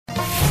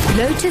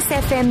Lotus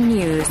FM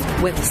News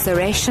with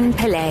SARESHEN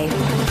Pillay.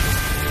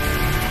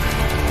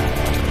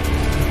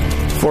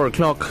 4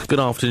 o'clock,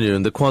 good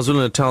afternoon. The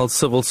KwaZulu-Natal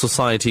Civil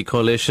Society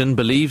Coalition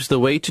believes the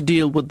way to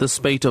deal with the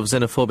spate of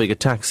xenophobic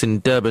attacks in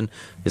Durban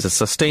is a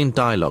sustained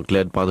dialogue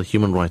led by the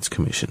Human Rights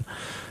Commission.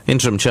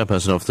 Interim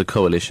chairperson of the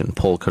coalition,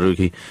 Paul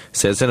Karuki,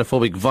 says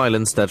xenophobic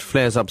violence that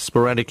flares up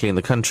sporadically in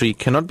the country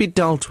cannot be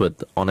dealt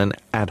with on an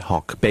ad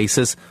hoc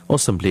basis or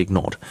simply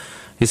ignored.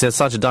 He says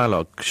such a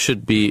dialogue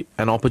should be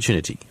an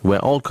opportunity where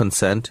all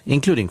concerned,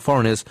 including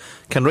foreigners,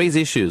 can raise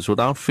issues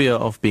without fear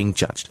of being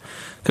judged.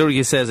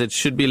 Karugi says it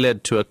should be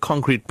led to a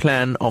concrete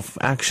plan of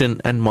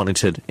action and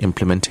monitored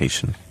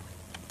implementation.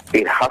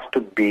 It has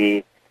to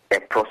be a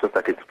process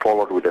that is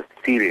followed with a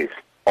series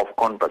of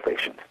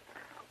conversations.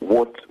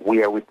 What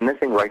we are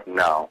witnessing right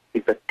now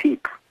is the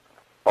tip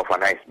of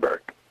an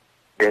iceberg.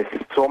 There's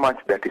so much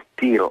that is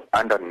still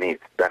underneath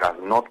that has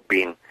not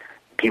been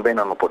given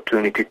an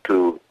opportunity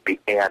to be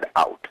aired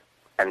out.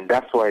 And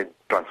that's why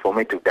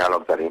transformative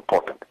dialogues are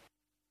important.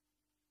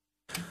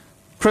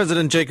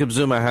 President Jacob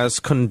Zuma has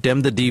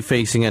condemned the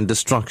defacing and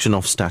destruction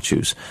of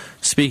statues.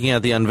 Speaking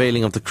at the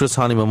unveiling of the Chris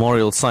Hani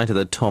Memorial site at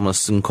the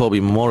Thomas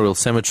Nkobi Memorial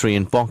Cemetery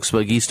in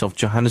Boksburg, east of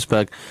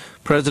Johannesburg,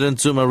 President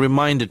Zuma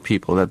reminded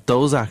people that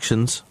those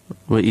actions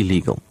were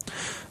illegal.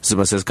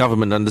 Zuma says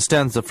government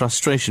understands the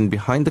frustration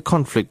behind the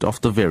conflict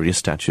of the various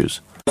statues.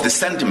 The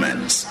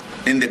sentiments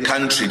in the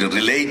country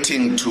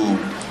relating to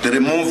the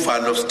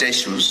removal of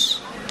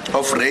statues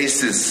of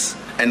racists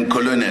and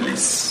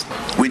colonialists.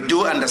 We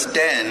do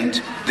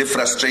understand the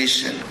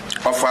frustration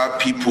of our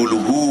people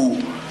who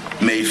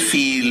may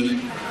feel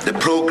the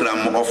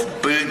program of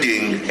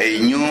building a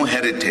new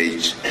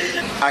heritage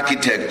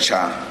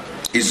architecture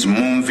is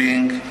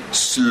moving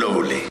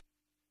slowly.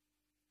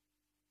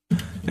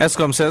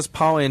 Eskom says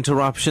power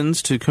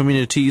interruptions to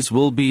communities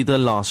will be the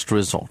last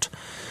resort.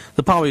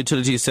 The power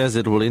utility says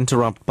it will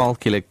interrupt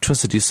bulk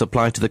electricity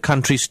supply to the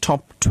country's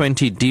top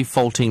 20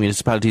 defaulting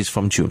municipalities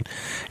from June.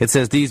 It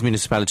says these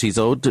municipalities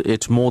owed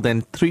it more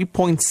than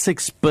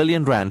 3.6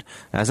 billion rand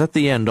as at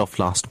the end of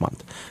last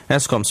month.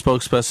 Eskom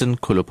spokesperson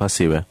Khulu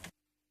Phasiwe.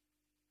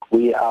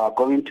 We are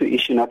going to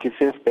issue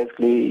notices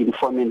basically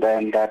informing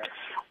them that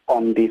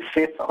on the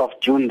 5th of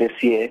June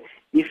this year,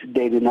 if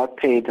they do not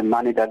pay the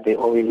money that they're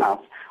owing us,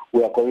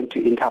 we are going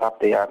to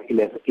interrupt their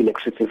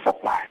electricity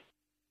supply.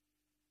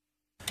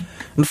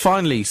 And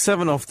finally,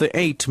 7 of the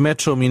 8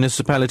 metro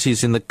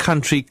municipalities in the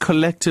country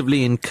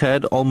collectively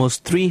incurred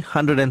almost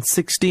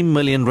 360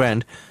 million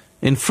rand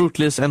in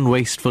fruitless and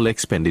wasteful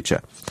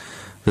expenditure.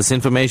 This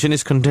information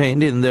is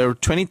contained in their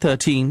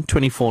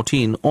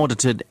 2013-2014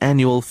 audited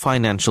annual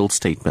financial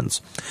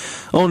statements.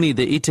 Only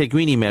the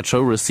eThekwini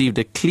Metro received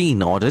a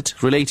clean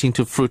audit relating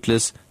to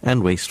fruitless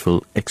and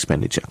wasteful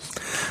expenditure.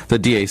 The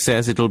DA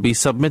says it will be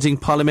submitting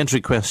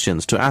parliamentary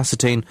questions to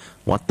ascertain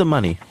what the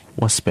money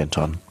was spent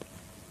on.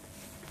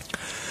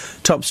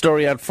 Top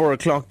story at 4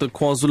 o'clock. The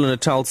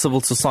KwaZulu-Natal Civil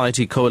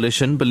Society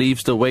Coalition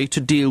believes the way to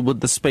deal with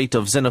the spate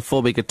of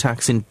xenophobic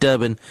attacks in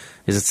Durban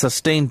is a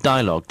sustained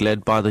dialogue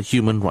led by the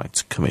Human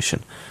Rights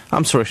Commission.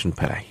 I'm SARESHEN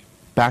Pillay.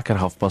 Back at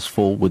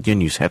 4:30 with your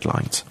news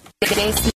headlines.